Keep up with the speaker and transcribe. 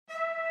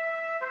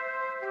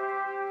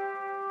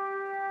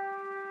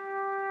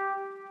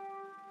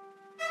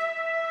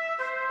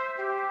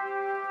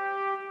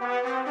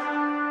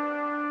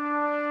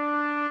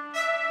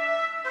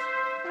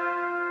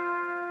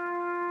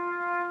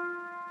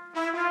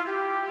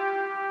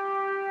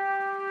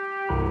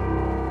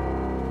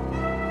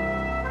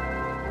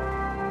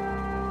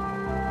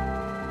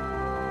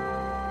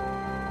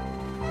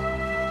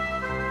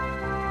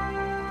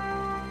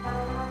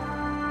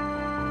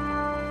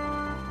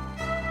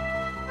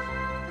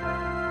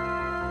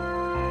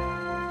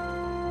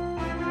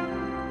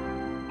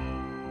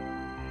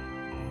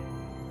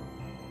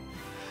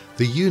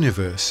The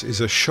universe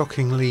is a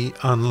shockingly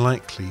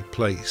unlikely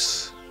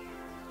place.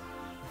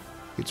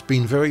 It's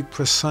been very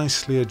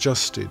precisely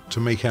adjusted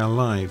to make our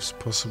lives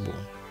possible.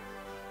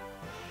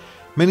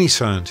 Many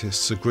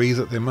scientists agree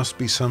that there must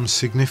be some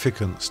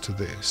significance to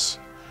this,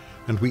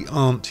 and we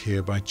aren't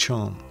here by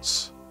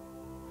chance.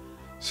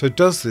 So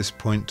does this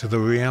point to the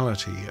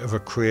reality of a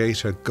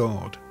creator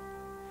God?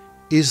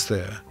 Is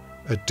there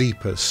a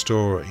deeper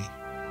story?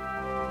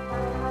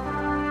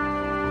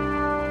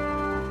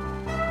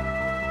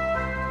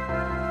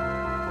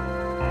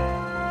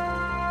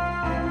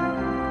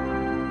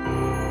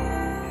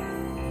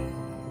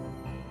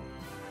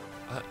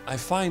 I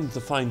find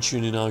the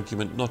fine-tuning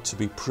argument not to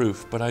be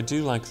proof, but I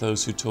do like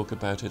those who talk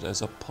about it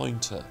as a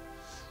pointer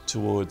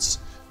towards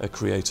a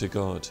creator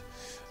God.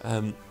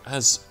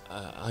 As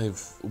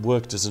I've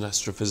worked as an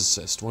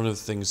astrophysicist, one of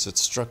the things that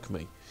struck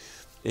me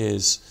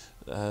is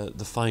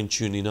the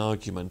fine-tuning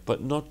argument,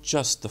 but not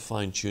just the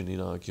fine-tuning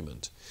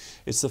argument.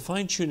 It's the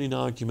fine-tuning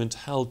argument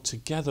held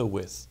together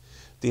with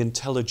the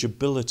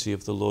intelligibility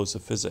of the laws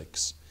of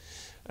physics,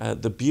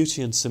 the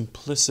beauty and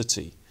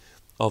simplicity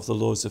of the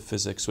laws of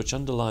physics, which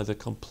underlie the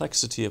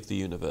complexity of the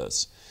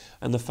universe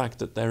and the fact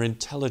that they're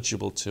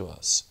intelligible to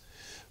us.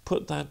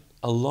 Put that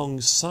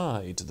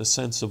alongside the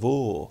sense of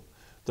awe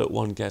that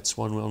one gets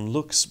when one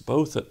looks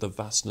both at the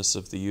vastness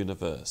of the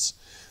universe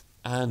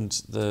and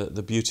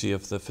the beauty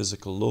of the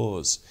physical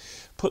laws.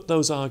 Put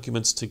those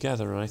arguments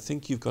together and I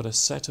think you've got a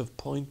set of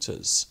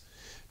pointers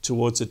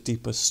towards a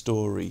deeper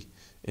story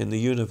in the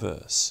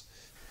universe.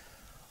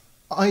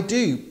 I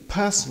do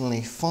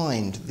personally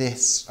find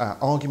this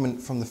argument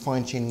from the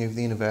fine-tuning of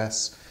the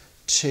universe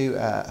to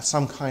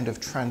some kind of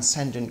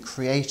transcendent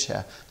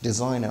creator,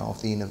 designer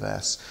of the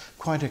universe,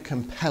 quite a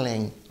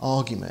compelling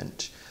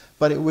argument.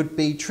 But it would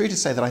be true to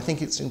say that I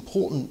think it's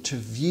important to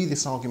view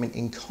this argument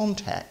in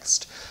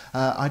context.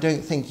 I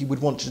don't think you would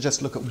want to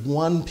just look at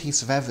one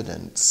piece of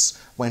evidence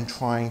when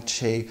trying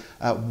to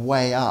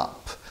weigh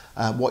up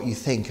what you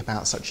think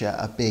about such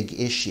a big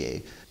issue.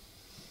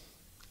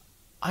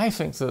 I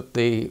think that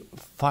the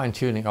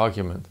fine-tuning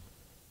argument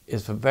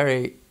is a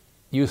very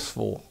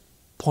useful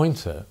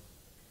pointer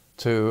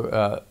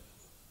to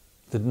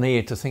the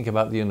need to think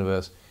about the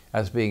universe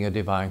as being a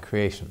divine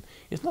creation.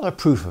 It's not a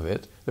proof of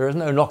it. There is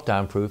no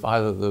knockdown proof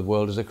either that the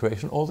world is a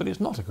creation or that it's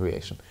not a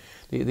creation.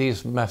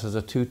 These matters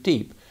are too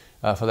deep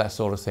for that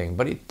sort of thing.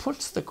 But it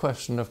puts the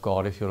question of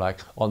God, if you like,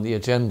 on the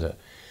agenda.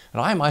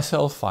 And I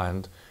myself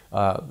find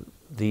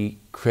the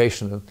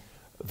creation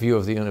view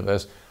of the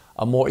universe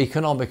a more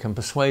economic and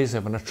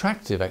persuasive and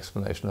attractive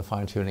explanation of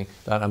fine-tuning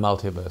than a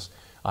multiverse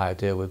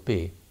idea would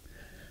be.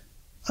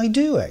 I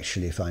do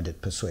actually find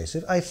it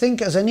persuasive. I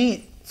think as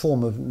any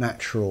form of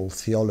natural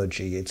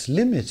theology, it's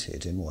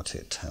limited in what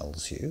it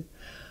tells you.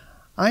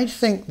 I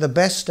think the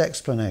best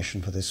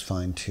explanation for this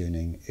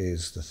fine-tuning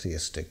is the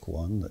theistic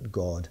one, that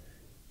God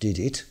did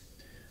it,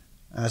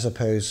 as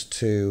opposed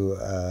to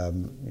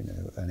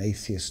an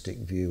atheistic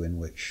view in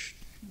which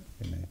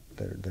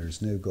there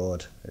is no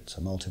God, it's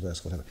a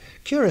multiverse, whatever.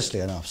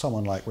 Curiously enough,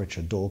 someone like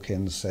Richard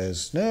Dawkins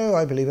says, no,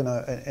 I believe in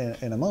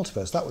a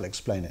multiverse, that will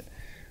explain it.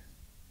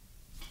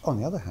 On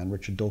the other hand,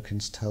 Richard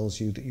Dawkins tells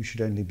you that you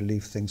should only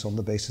believe things on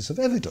the basis of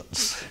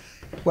evidence.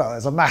 Well,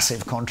 there's a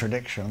massive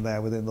contradiction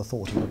there within the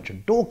thought of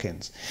Richard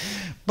Dawkins.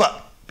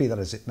 But be that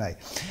as it may,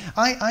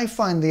 I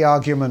find the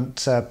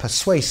argument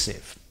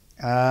persuasive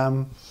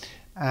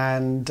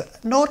and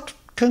not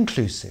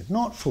conclusive,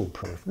 not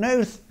foolproof.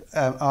 No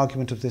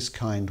argument of this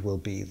kind will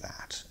be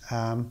that.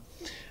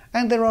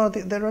 And there are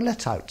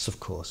let-outs, of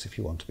course, if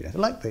you want to be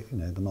like the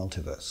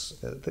multiverse.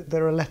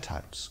 There are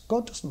let-outs.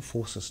 God doesn't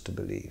force us to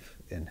believe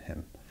in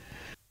him.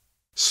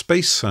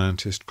 Space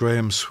scientist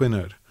Graham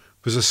Swinnard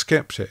was a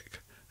skeptic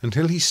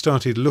until he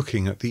started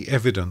looking at the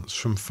evidence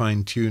from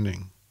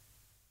fine-tuning.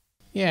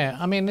 Yeah,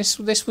 I mean, this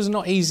was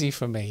not easy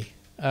for me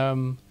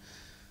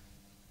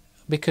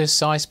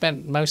because I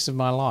spent most of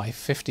my life,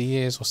 50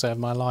 years or so of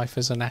my life,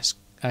 as an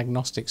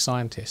agnostic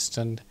scientist,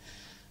 and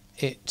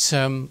it,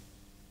 to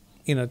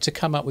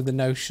come up with the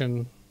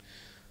notion,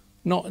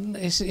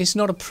 it's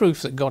not a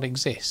proof that God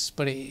exists,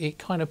 but it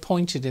kind of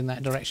pointed in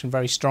that direction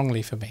very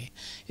strongly for me.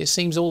 It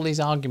seems all these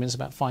arguments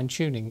about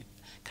fine-tuning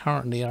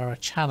currently are a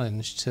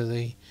challenge to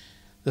the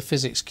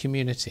physics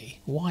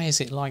community. Why is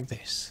it like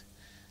this?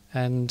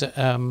 And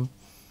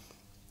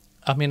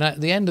I mean, at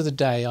the end of the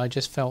day, I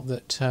just felt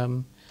that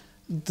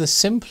the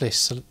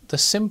simplest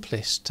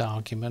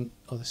argument,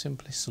 or the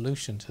simplest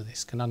solution to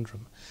this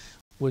conundrum,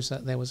 was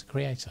that there was a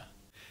creator.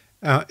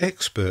 Our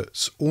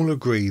experts all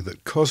agree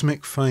that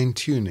cosmic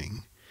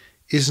fine-tuning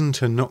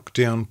isn't a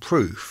knockdown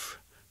proof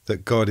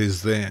that God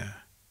is there,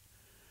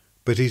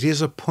 but it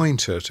is a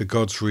pointer to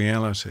God's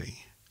reality,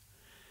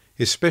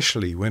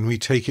 especially when we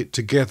take it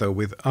together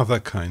with other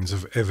kinds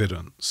of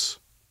evidence.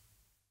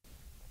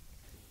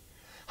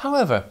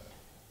 However,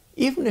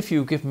 even if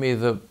you give me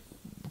the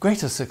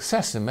greatest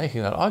success in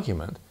making that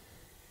argument,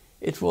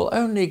 it will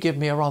only give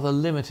me a rather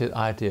limited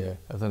idea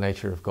of the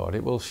nature of God.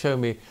 It will show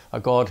me a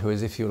God who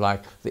is, if you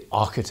like, the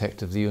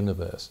architect of the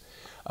universe,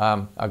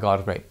 a God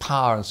of great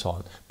power and so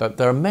on. But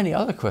there are many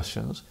other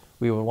questions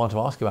we would want to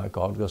ask about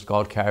God, because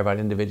God cares about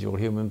individual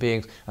human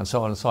beings and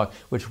so on,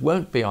 which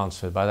won't be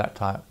answered by that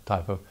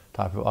type of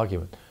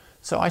argument.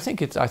 So I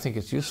think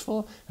it's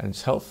useful and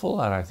it's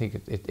helpful, and I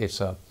think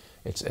it's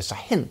a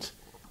hint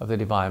of the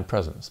divine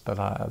presence, but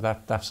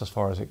that's as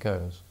far as it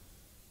goes.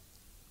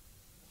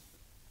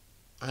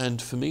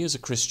 And for me as a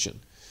Christian,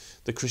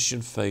 the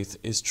Christian faith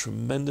is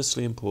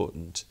tremendously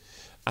important,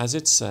 as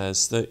it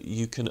says that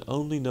you can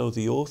only know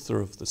the author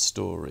of the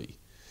story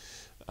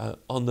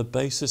on the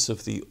basis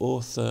of the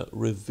author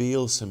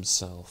reveals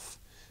himself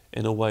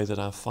in a way that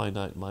our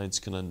finite minds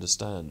can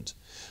understand.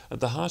 At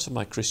the heart of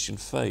my Christian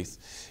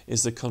faith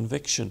is the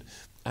conviction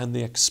and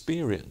the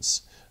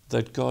experience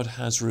that God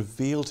has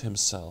revealed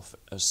himself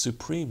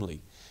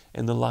supremely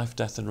in the life,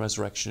 death and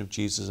resurrection of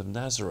Jesus of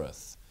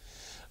Nazareth.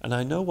 And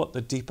I know what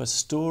the deeper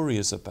story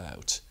is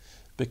about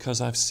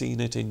because I've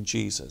seen it in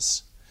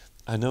Jesus.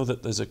 I know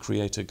that there's a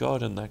creator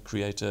God, and that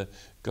creator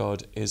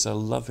God is a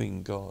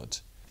loving God.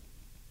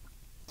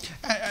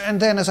 And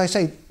then, as I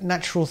say,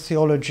 natural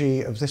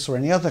theology of this or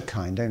any other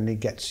kind only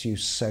gets you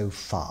so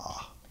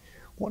far.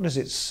 What does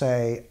it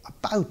say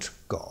about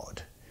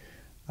God?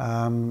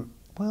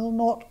 Well,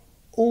 not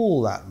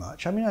all that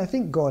much. I mean, I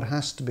think God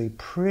has to be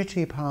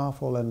pretty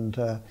powerful, and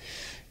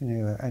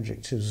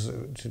adjectives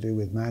to do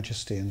with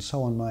majesty and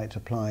so on might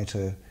apply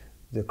to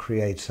the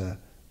creator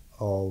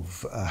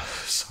of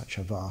such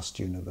a vast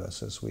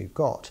universe as we've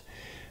got.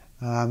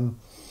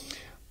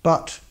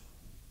 But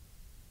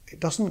it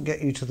doesn't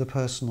get you to the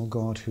personal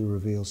God who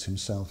reveals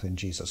himself in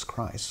Jesus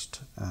Christ,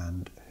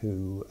 and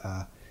who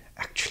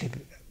actually,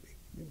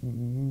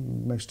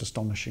 most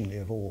astonishingly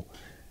of all,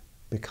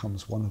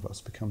 becomes one of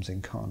us, becomes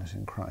incarnate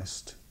in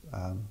Christ,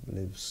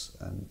 lives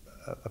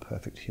a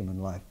perfect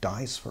human life,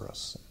 dies for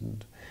us,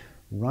 and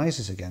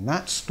rises again.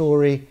 That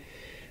story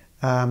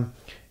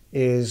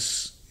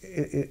is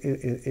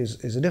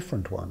a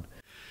different one.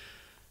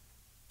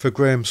 For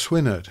Graham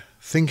Swinnard,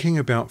 thinking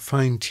about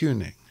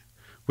fine-tuning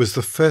was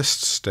the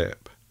first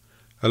step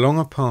along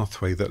a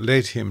pathway that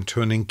led him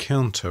to an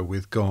encounter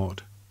with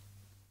God.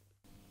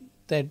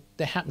 There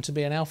happened to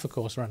be an Alpha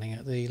course running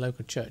at the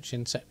local church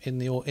in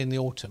the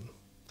autumn,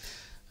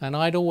 and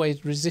I'd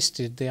always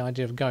resisted the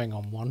idea of going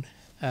on one.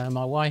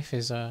 My wife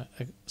is a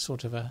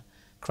sort of a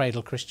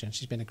cradle Christian.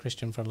 She's been a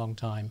Christian for a long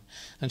time,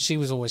 and she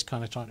was always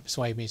kind of trying to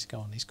persuade me to go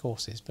on these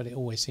courses, but it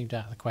always seemed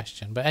out of the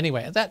question. But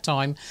anyway, at that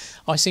time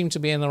I seemed to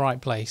be in the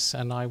right place,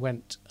 and I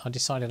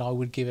decided I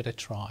would give it a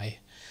try.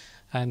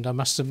 And I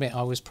must admit,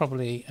 I was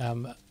probably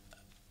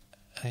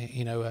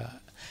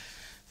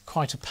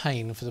quite a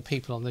pain for the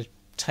people on the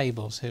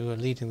tables who were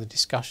leading the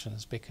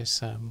discussions,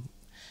 because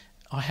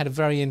I had a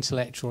very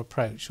intellectual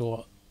approach,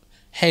 or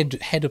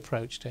head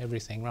approach to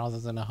everything, rather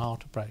than a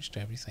heart approach to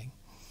everything.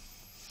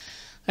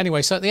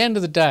 Anyway, so at the end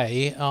of the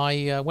day,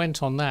 I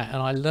went on that,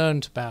 and I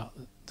learned about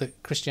the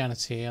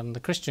Christianity and the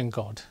Christian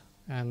God,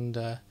 and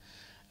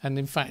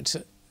in fact,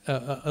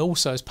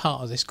 also as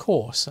part of this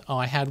course,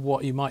 I had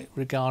what you might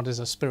regard as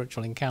a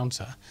spiritual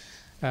encounter,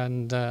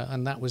 and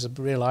that was a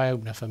real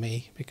eye-opener for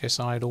me, because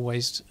I had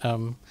always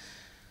I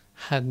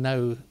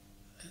didn't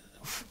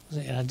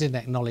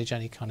acknowledge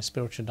any kind of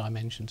spiritual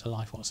dimension to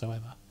life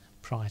whatsoever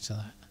prior to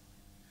that.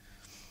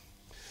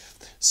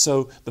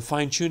 So the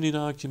fine-tuning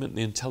argument,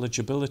 the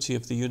intelligibility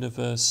of the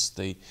universe,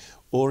 the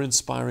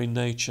awe-inspiring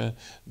nature,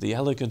 the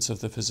elegance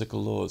of the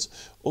physical laws,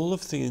 all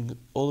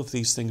of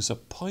these things are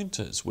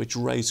pointers which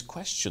raise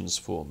questions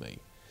for me.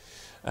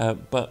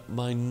 But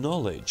my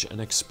knowledge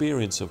and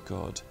experience of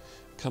God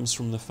comes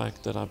from the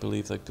fact that I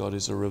believe that God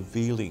is a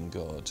revealing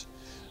God,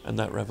 and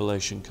that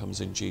revelation comes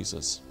in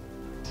Jesus.